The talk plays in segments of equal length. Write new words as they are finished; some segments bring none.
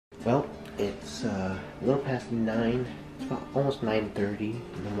Well, it's a little past 9, it's about almost 9:30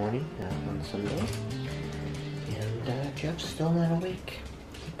 in the morning on Sunday. And Jeff's still not awake.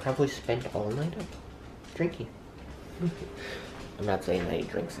 He probably spent all night up drinking. I'm not saying that he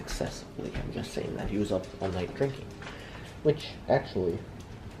drinks excessively, I'm just saying that he was up all night drinking. Which, actually,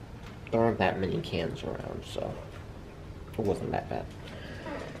 there aren't that many cans around, so it wasn't that bad.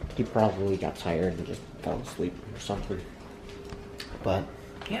 He probably got tired and just fell asleep or something. But,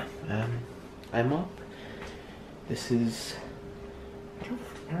 yeah, I'm up. This is,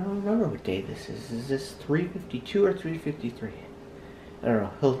 I don't remember what day this is. Is this 3:52 or 3:53? I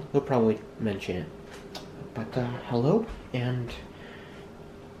don't know, he'll probably mention it. But, hello, and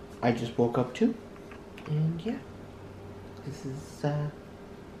I just woke up too, and yeah, this is,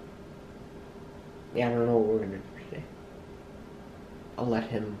 yeah, I don't know what we're gonna do today. I'll let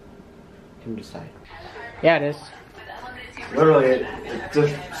him decide. Yeah, it is. Literally, it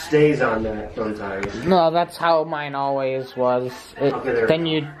just stays on that sometimes. No, that's how mine always was. Then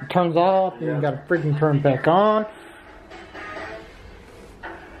you turns off, and you gotta freaking turn it back on.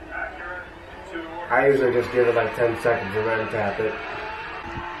 I usually just give it like 10 seconds and then tap it.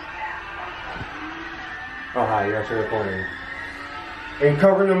 Oh hi, you're actually recording. Are you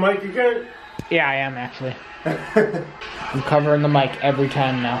covering the mic again? Yeah, I am actually. I'm covering the mic every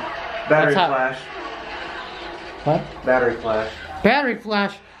time now. Battery flash. What? Battery flash. Battery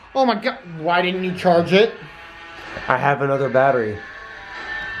flash? Oh my god, why didn't you charge it? I have another battery.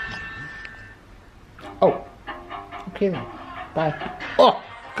 Oh. Okay then. Bye. Oh,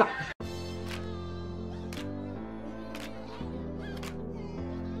 god.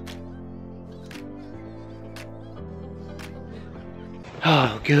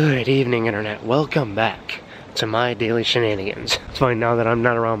 Oh, good evening, Internet. Welcome back to my daily shenanigans. It's funny, now that I'm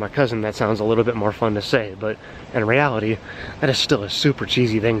not around my cousin, that sounds a little bit more fun to say, but in reality, that is still a super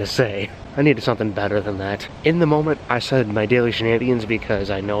cheesy thing to say. I needed something better than that. In the moment, I said my daily shenanigans because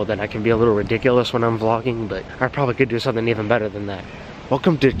I know that I can be a little ridiculous when I'm vlogging, but I probably could do something even better than that.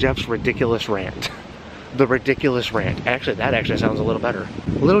 Welcome to Jeff's Ridiculous Rant. The Ridiculous Rant. Actually, that actually sounds a little better.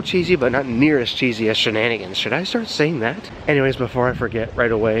 A little cheesy, but not near as cheesy as shenanigans. Should I start saying that? Anyways, before I forget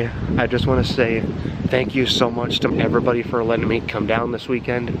right away, I just want to say thank you so much to everybody for letting me come down this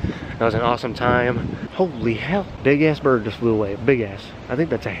weekend. That was an awesome time. Holy hell. Big ass bird just flew away. Big ass. I think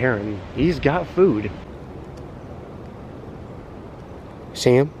that's a heron. He's got food.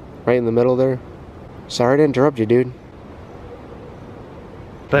 See him? Right in the middle there? Sorry to interrupt you, dude.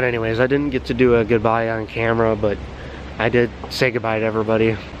 But anyways, I didn't get to do a goodbye on camera, but I did say goodbye to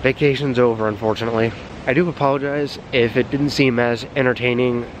everybody. Vacation's over, unfortunately. I do apologize if it didn't seem as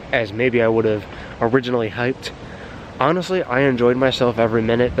entertaining as maybe I would have originally hyped. Honestly, I enjoyed myself every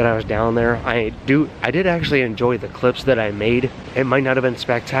minute that I was down there. I did actually enjoy the clips that I made. It might not have been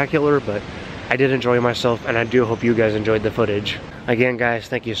spectacular, but I did enjoy myself, and I do hope you guys enjoyed the footage. Again, guys,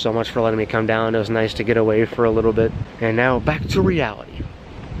 thank you so much for letting me come down. It was nice to get away for a little bit. And now back to reality.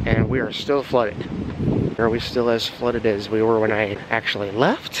 And we are still flooded. Are we still as flooded as we were when I actually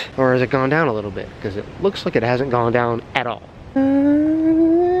left? Or has it gone down a little bit? Because it looks like it hasn't gone down at all.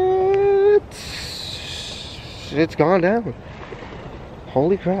 It's gone down.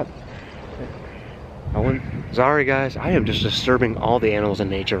 Holy crap. Sorry guys, I am just disturbing all the animals in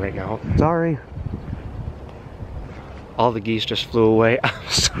nature right now. Sorry. All the geese just flew away. I'm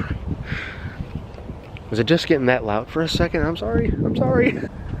sorry. Was it just getting that loud for a second? I'm sorry. I'm sorry.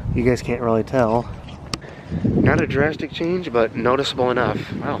 You guys can't really tell. Not a drastic change, but noticeable enough.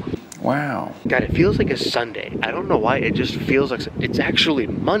 Wow. Wow. God, it feels like a Sunday. I don't know why, it just feels like it's actually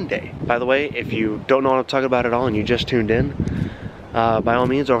Monday. By the way, if you don't know what I'm talking about at all and you just tuned in, by all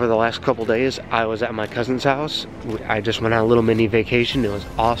means, over the last couple days, I was at my cousin's house. I just went on a little mini vacation. It was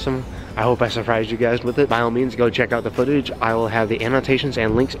awesome. I hope I surprised you guys with it. By all means, go check out the footage. I will have the annotations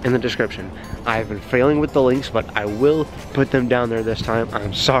and links in the description. I've been failing with the links, but I will put them down there this time.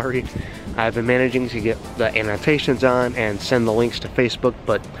 I'm sorry. I've been managing to get the annotations on and send the links to Facebook,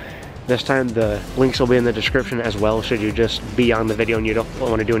 but this time the links will be in the description as well, should you just be on the video and you don't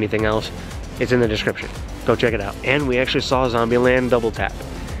want to do anything else. It's in the description. Go check it out. And we actually saw Zombieland Double Tap.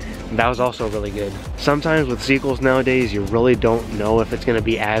 That was also really good. Sometimes with sequels nowadays, you really don't know if it's going to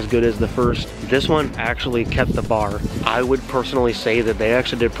be as good as the first. This one actually kept the bar. I would personally say that they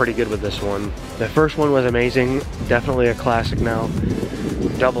actually did pretty good with this one. The first one was amazing, definitely a classic now.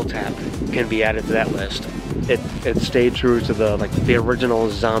 Double Tap can be added to that list. It stayed true to the original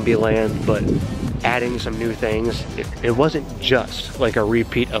Zombieland, but adding some new things. It wasn't just like a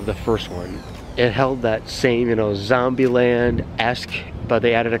repeat of the first one. It held that same, Zombieland-esque, but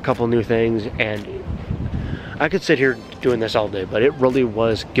they added a couple new things, and I could sit here doing this all day, but it really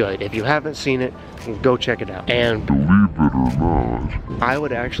was good. If you haven't seen it, go check it out. And believe it or not, I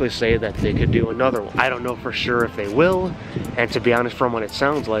would actually say that they could do another one. I don't know for sure if they will, and to be honest, from what it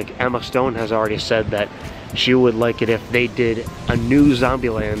sounds like, Emma Stone has already said that she would like it if they did a new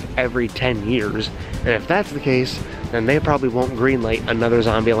Zombieland every 10 years. And if that's the case, then they probably won't greenlight another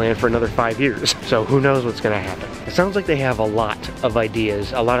Zombieland for another 5 years. So who knows what's gonna happen. It sounds like they have a lot of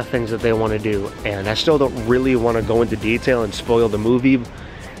ideas, a lot of things that they wanna do, and I still don't really wanna go into detail and spoil the movie.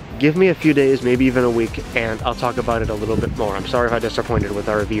 Give me a few days, maybe even a week, and I'll talk about it a little bit more. I'm sorry if I disappointed with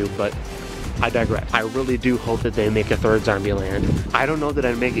our review, but I digress. I really do hope that they make a third Zombieland. I don't know that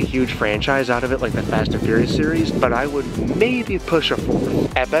I'd make a huge franchise out of it like the Fast and Furious series, but I would maybe push a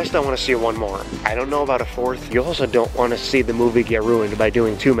fourth. At best, I want to see one more. I don't know about a fourth. You also don't want to see the movie get ruined by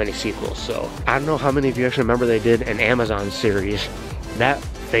doing too many sequels, so. I don't know how many of you actually remember they did an Amazon series. That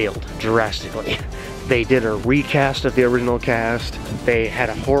failed drastically. They did a recast of the original cast. They had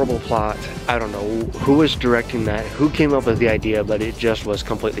a horrible plot. I don't know who was directing that, who came up with the idea, but it just was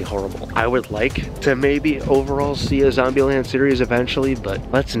completely horrible. I would like to maybe overall see a Zombieland series eventually, but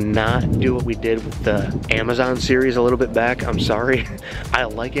let's not do what we did with the Amazon series a little bit back. I'm sorry. I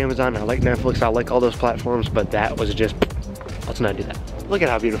like Amazon, I like Netflix, I like all those platforms, but that was just, let's not do that. Look at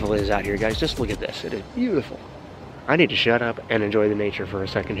how beautiful it is out here, guys. Just look at this. It is beautiful. I need to shut up and enjoy the nature for a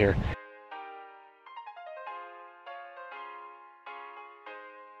second here.